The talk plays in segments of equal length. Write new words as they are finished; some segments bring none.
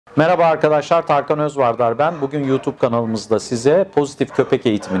Merhaba arkadaşlar, Tarkan Özvardar ben. Bugün YouTube kanalımızda size pozitif köpek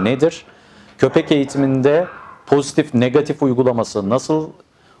eğitimi nedir? Köpek eğitiminde pozitif negatif uygulaması nasıl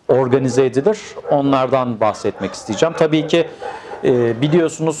organize edilir? Onlardan bahsetmek isteyeceğim. Tabii ki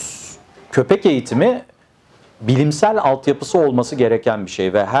biliyorsunuz köpek eğitimi bilimsel altyapısı olması gereken bir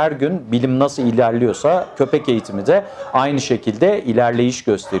şey ve her gün bilim nasıl ilerliyorsa köpek eğitimi de aynı şekilde ilerleyiş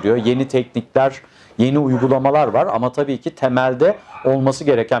gösteriyor. Yeni teknikler, yeni uygulamalar var ama tabii ki temelde olması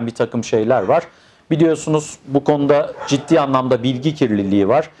gereken bir takım şeyler var. Biliyorsunuz bu konuda ciddi anlamda bilgi kirliliği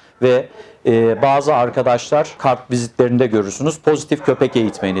var ve bazı arkadaşlar kart vizitlerinde görürsünüz pozitif köpek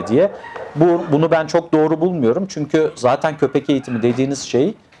eğitmeni diye. Bunu ben çok doğru bulmuyorum çünkü zaten köpek eğitimi dediğiniz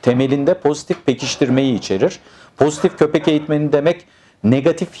şey temelinde pozitif pekiştirmeyi içerir. Pozitif köpek eğitmeni demek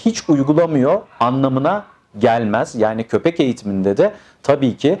negatif hiç uygulamıyor anlamına gelmez. Yani köpek eğitiminde de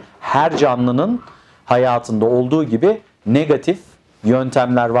tabii ki her canlının hayatında olduğu gibi negatif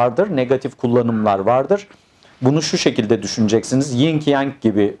yöntemler vardır, negatif kullanımlar vardır. Bunu şu şekilde düşüneceksiniz. Yin yang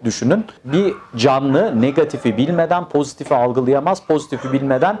gibi düşünün. Bir canlı negatifi bilmeden pozitifi algılayamaz, pozitifi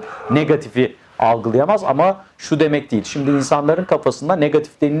bilmeden negatifi algılayamaz ama şu demek değil. Şimdi insanların kafasında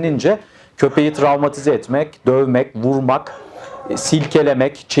negatif denilince köpeği travmatize etmek, dövmek, vurmak,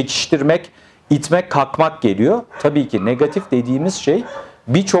 silkelemek, çekiştirmek, itmek, kakmak geliyor. Tabii ki negatif dediğimiz şey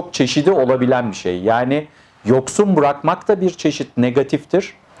birçok çeşidi olabilen bir şey. Yani yoksun bırakmak da bir çeşit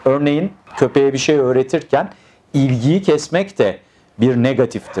negatiftir. Örneğin köpeğe bir şey öğretirken ilgiyi kesmek de bir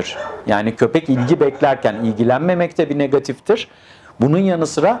negatiftir. Yani köpek ilgi beklerken ilgilenmemek de bir negatiftir. Bunun yanı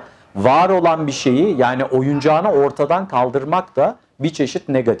sıra var olan bir şeyi yani oyuncağını ortadan kaldırmak da bir çeşit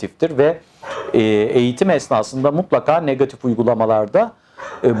negatiftir ve eğitim esnasında mutlaka negatif uygulamalarda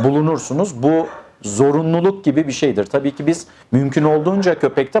bulunursunuz. Bu zorunluluk gibi bir şeydir. Tabii ki biz mümkün olduğunca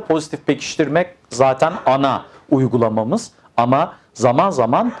köpekte pozitif pekiştirmek zaten ana uygulamamız ama zaman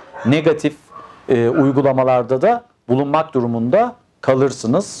zaman negatif uygulamalarda da bulunmak durumunda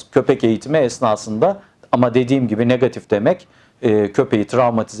kalırsınız köpek eğitimi esnasında. Ama dediğim gibi negatif demek köpeği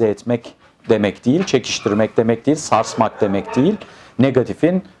travmatize etmek demek değil, çekiştirmek demek değil, sarsmak demek değil.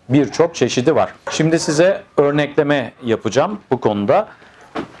 Negatifin birçok çeşidi var. Şimdi size örnekleme yapacağım bu konuda.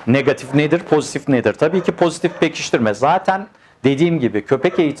 Negatif nedir, pozitif nedir? Tabii ki pozitif pekiştirme. Zaten dediğim gibi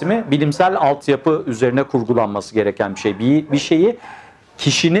köpek eğitimi bilimsel altyapı üzerine kurgulanması gereken bir şey. Bir şeyi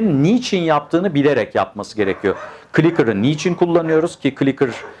kişinin niçin yaptığını bilerek yapması gerekiyor. Clicker'ı niçin kullanıyoruz ki clicker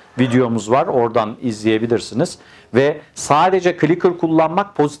videomuz var, oradan izleyebilirsiniz. Ve sadece clicker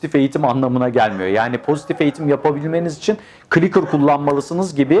kullanmak pozitif eğitim anlamına gelmiyor. Yani pozitif eğitim yapabilmeniz için clicker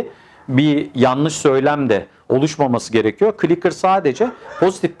kullanmalısınız gibi bir yanlış söylem de oluşmaması gerekiyor. Clicker sadece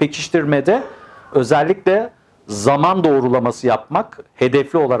pozitif pekiştirmede özellikle zaman doğrulaması yapmak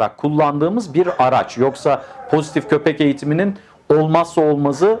hedefli olarak kullandığımız bir araç. Yoksa pozitif köpek eğitiminin olmazsa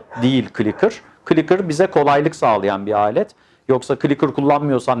olmazı değil clicker. Clicker bize kolaylık sağlayan bir alet. Yoksa clicker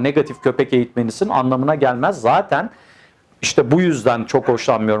kullanmıyorsan negatif köpek eğitmenisin anlamına gelmez. Zaten işte bu yüzden çok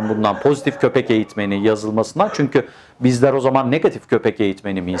hoşlanmıyorum bundan, pozitif köpek eğitmeni yazılmasından. Çünkü bizler o zaman negatif köpek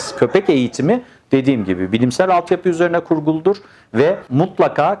eğitmeni miyiz? Köpek eğitimi dediğim gibi bilimsel altyapı üzerine kurguludur ve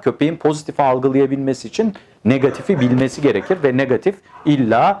mutlaka köpeğin pozitif algılayabilmesi için negatifi bilmesi gerekir ve negatif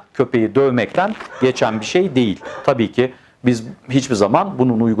illa köpeği dövmekten geçen bir şey değil. Tabii ki biz hiçbir zaman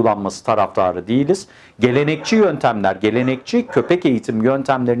bunun uygulanması taraftarı değiliz. Gelenekçi yöntemler, gelenekçi köpek eğitim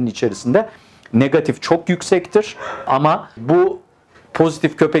yöntemlerinin içerisinde negatif çok yüksektir ama bu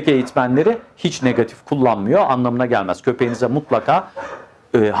pozitif köpek eğitmenleri hiç negatif kullanmıyor anlamına gelmez. Köpeğinize mutlaka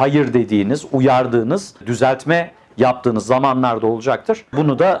hayır dediğiniz, uyardığınız, düzeltme yaptığınız zamanlarda olacaktır.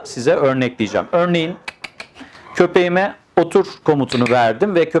 Bunu da size örnekleyeceğim. Örneğin köpeğime otur komutunu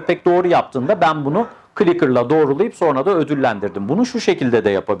verdim ve köpek doğru yaptığında ben bunu clicker'la doğrulayıp sonra da ödüllendirdim. Bunu şu şekilde de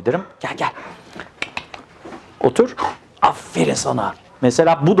yapabilirim. Gel gel. Otur. Aferin sana.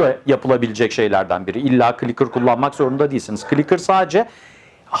 Mesela bu da yapılabilecek şeylerden biri. İlla clicker kullanmak zorunda değilsiniz. Clicker sadece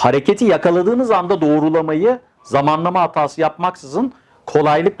hareketi yakaladığınız anda doğrulamayı zamanlama hatası yapmaksızın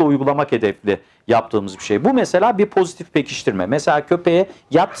kolaylıkla uygulamak hedefli yaptığımız bir şey. Bu mesela bir pozitif pekiştirme. Mesela köpeğe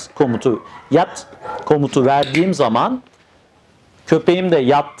yat komutu verdiğim zaman köpeğim de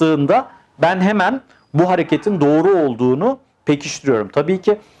yattığında ben hemen bu hareketin doğru olduğunu pekiştiriyorum. Tabii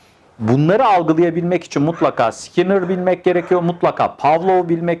ki bunları algılayabilmek için mutlaka Skinner bilmek gerekiyor. Mutlaka Pavlov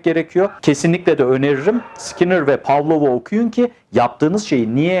bilmek gerekiyor. Kesinlikle de öneririm. Skinner ve Pavlov'u okuyun ki yaptığınız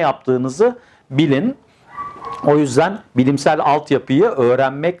şeyi niye yaptığınızı bilin. O yüzden bilimsel altyapıyı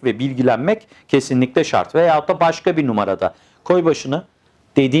öğrenmek ve bilgilenmek kesinlikle şart. Veyahut da başka bir numarada koy başını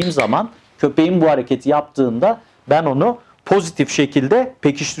dediğim zaman köpeğin bu hareketi yaptığında ben onu pozitif şekilde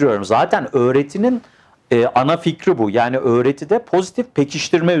pekiştiriyorum. Zaten öğretinin ana fikri bu. Yani öğretide pozitif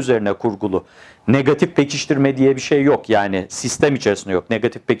pekiştirme üzerine kurgulu. Negatif pekiştirme diye bir şey yok. Yani sistem içerisinde yok.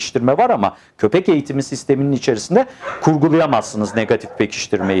 Negatif pekiştirme var ama köpek eğitimi sisteminin içerisinde kurgulayamazsınız negatif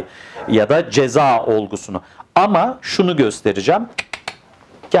pekiştirmeyi ya da ceza olgusunu. Ama şunu göstereceğim.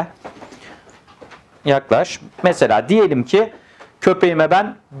 Gel. Yaklaş. Mesela diyelim ki köpeğime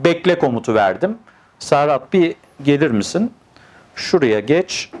ben bekle komutu verdim. Serhat bir gelir misin? Şuraya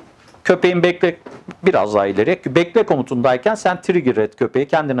geç. Köpeğin bekle, biraz daha ileri. Bekle komutundayken sen trigger et köpeği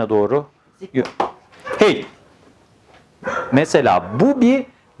kendine doğru. Hey. Mesela bu bir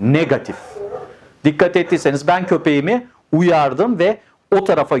negatif. Dikkat ettiyseniz ben köpeğimi uyardım ve o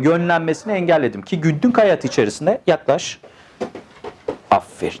tarafa yönlenmesini engelledim. Ki günlük hayat içerisinde yaklaş.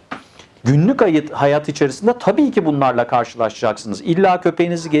 Aferin. Günlük hayat içerisinde tabii ki bunlarla karşılaşacaksınız. İlla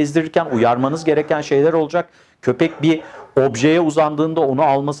köpeğinizi gezdirirken uyarmanız gereken şeyler olacak. Köpek bir objeye uzandığında onu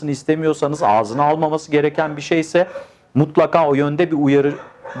almasını istemiyorsanız, ağzına almaması gereken bir şeyse mutlaka o yönde bir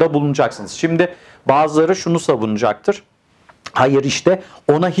uyarıda bulunacaksınız. Şimdi bazıları şunu savunacaktır. Hayır işte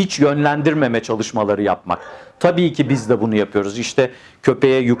ona hiç yönlendirmeme çalışmaları yapmak. Tabii ki biz de bunu yapıyoruz. İşte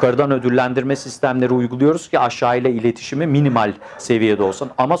köpeğe yukarıdan ödüllendirme sistemleri uyguluyoruz ki aşağıyla iletişimi minimal seviyede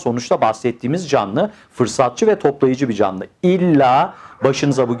olsun. Ama sonuçta bahsettiğimiz canlı fırsatçı ve toplayıcı bir canlı. İlla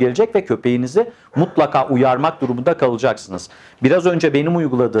başınıza bu gelecek ve köpeğinizi mutlaka uyarmak durumunda kalacaksınız. Biraz önce benim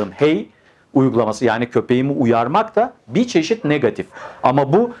uyguladığım hey uygulaması yani köpeğimi uyarmak da bir çeşit negatif.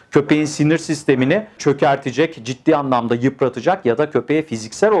 Ama bu köpeğin sinir sistemini çökertecek, ciddi anlamda yıpratacak ya da köpeğe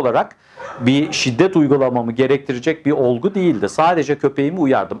fiziksel olarak bir şiddet uygulamamı gerektirecek bir olgu değildi. Sadece köpeğimi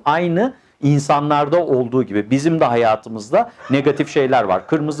uyardım. Aynı insanlarda olduğu gibi bizim de hayatımızda negatif şeyler var.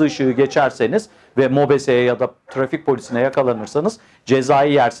 Kırmızı ışığı geçerseniz ve MOBESE'ye ya da trafik polisine yakalanırsanız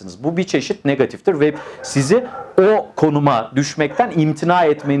cezayı yersiniz. Bu bir çeşit negatiftir ve sizi o konuma düşmekten imtina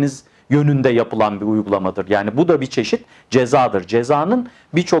etmeniz yönünde yapılan bir uygulamadır. Yani bu da bir çeşit cezadır. Cezanın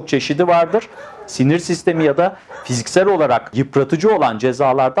birçok çeşidi vardır. Sinir sistemi ya da fiziksel olarak yıpratıcı olan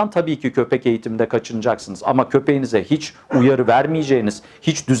cezalardan tabii ki köpek eğitiminde kaçınacaksınız. Ama köpeğinize hiç uyarı vermeyeceğiniz,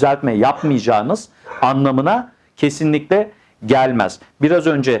 hiç düzeltme yapmayacağınız anlamına kesinlikle gelmez. Biraz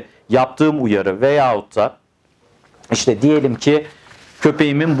önce yaptığım uyarı veyahut da işte diyelim ki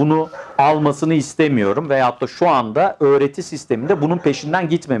köpeğimin bunu almasını istemiyorum veyahut da şu anda öğreti sisteminde bunun peşinden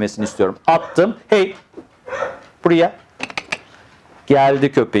gitmemesini istiyorum. Attım. Hey. Buraya.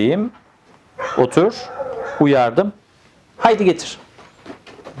 Geldi köpeğim. Otur. Uyardım. Haydi getir.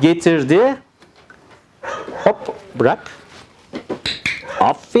 Getirdi. Hop. Bırak.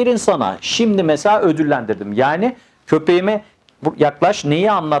 Aferin sana. Şimdi mesela ödüllendirdim. Yani köpeğime yaklaş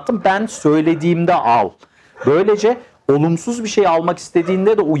neyi anlattım? Ben söylediğimde al. Böylece olumsuz bir şey almak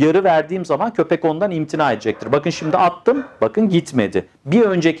istediğinde de uyarı verdiğim zaman köpek ondan imtina edecektir. Bakın şimdi attım, bakın gitmedi. Bir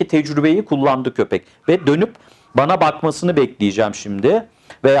önceki tecrübeyi kullandı köpek. Ve dönüp bana bakmasını bekleyeceğim şimdi.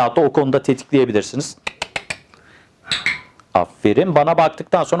 Veyahut da o konuda tetikleyebilirsiniz. Aferin. Bana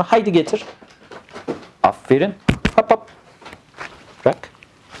baktıktan sonra haydi getir. Aferin. Hop hop. Bırak.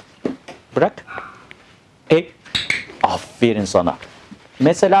 Bırak. Aferin sana.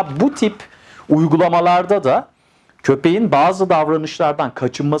 Mesela bu tip uygulamalarda da köpeğin bazı davranışlardan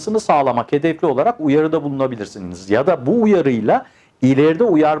kaçınmasını sağlamak hedefli olarak uyarıda bulunabilirsiniz. Ya da bu uyarıyla ileride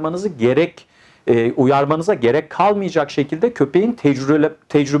uyarmanıza gerek kalmayacak şekilde köpeğin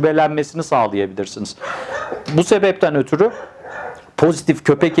tecrübelenmesini sağlayabilirsiniz. Bu sebepten ötürü pozitif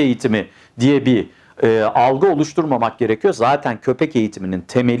köpek eğitimi diye bir algı oluşturmamak gerekiyor. Zaten köpek eğitiminin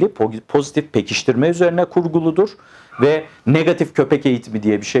temeli pozitif pekiştirme üzerine kurguludur. Ve negatif köpek eğitimi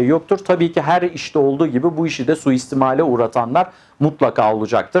diye bir şey yoktur. Tabii ki her işte olduğu gibi bu işi de suistimale uğratanlar mutlaka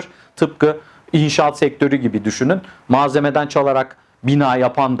olacaktır. Tıpkı inşaat sektörü gibi düşünün. Malzemeden çalarak bina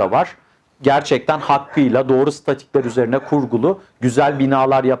yapan da var. Gerçekten hakkıyla doğru statikler üzerine kurgulu güzel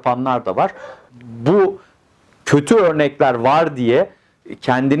binalar yapanlar da var. Bu kötü örnekler var diye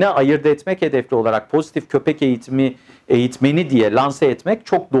kendine ayırt etmek hedefli olarak pozitif köpek eğitmeni diye lanse etmek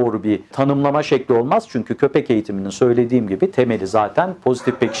çok doğru bir tanımlama şekli olmaz. Çünkü köpek eğitiminin söylediğim gibi temeli zaten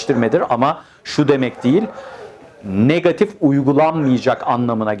pozitif pekiştirmedir ama şu demek değil, negatif uygulanmayacak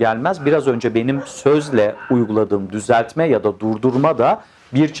anlamına gelmez. Biraz önce benim sözle uyguladığım düzeltme ya da durdurma da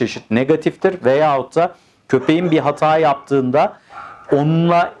bir çeşit negatiftir veyahut da köpeğin bir hata yaptığında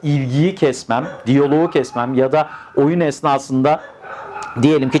onunla ilgiyi kesmem, diyaloğu kesmem ya da oyun esnasında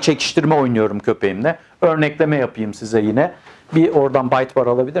diyelim ki çekiştirme oynuyorum köpeğimle. Örnekleme yapayım size yine. Bir oradan bite bar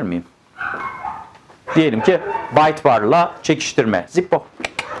alabilir miyim? Diyelim ki bite barla çekiştirme. Zippo.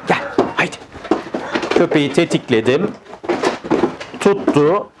 Gel. Haydi. Köpeği tetikledim.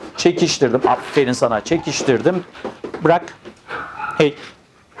 Tuttu. Çekiştirdim. Aferin sana. Çekiştirdim. Bırak. Hey.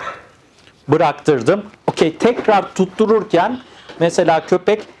 Bıraktırdım. Okey, tekrar tuttururken mesela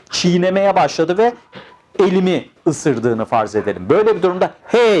köpek çiğnemeye başladı ve elimi ısırdığını farz edelim. Böyle bir durumda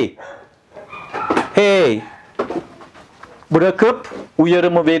hey, hey bırakıp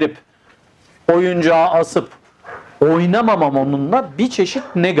uyarımı verip oyuncağı asıp oynamamam onunla bir çeşit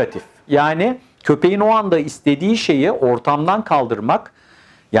negatif. Yani köpeğin o anda istediği şeyi ortamdan kaldırmak,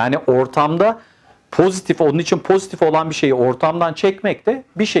 yani ortamda pozitif, onun için pozitif olan bir şeyi ortamdan çekmek de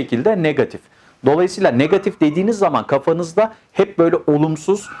bir şekilde negatif. Dolayısıyla negatif dediğiniz zaman kafanızda hep böyle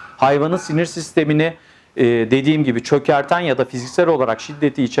olumsuz, hayvanın sinir sistemini dediğim gibi çökerten ya da fiziksel olarak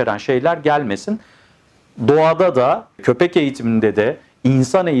şiddeti içeren şeyler gelmesin. Doğada da, köpek eğitiminde de,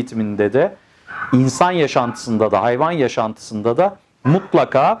 insan eğitiminde de, insan yaşantısında da, hayvan yaşantısında da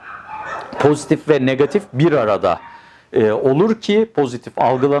mutlaka pozitif ve negatif bir arada olur ki pozitif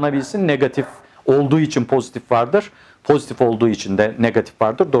algılanabilsin. Negatif olduğu için pozitif vardır, pozitif olduğu için de negatif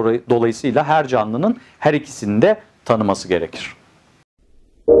vardır. Dolayısıyla her canlının her ikisini de tanıması gerekir.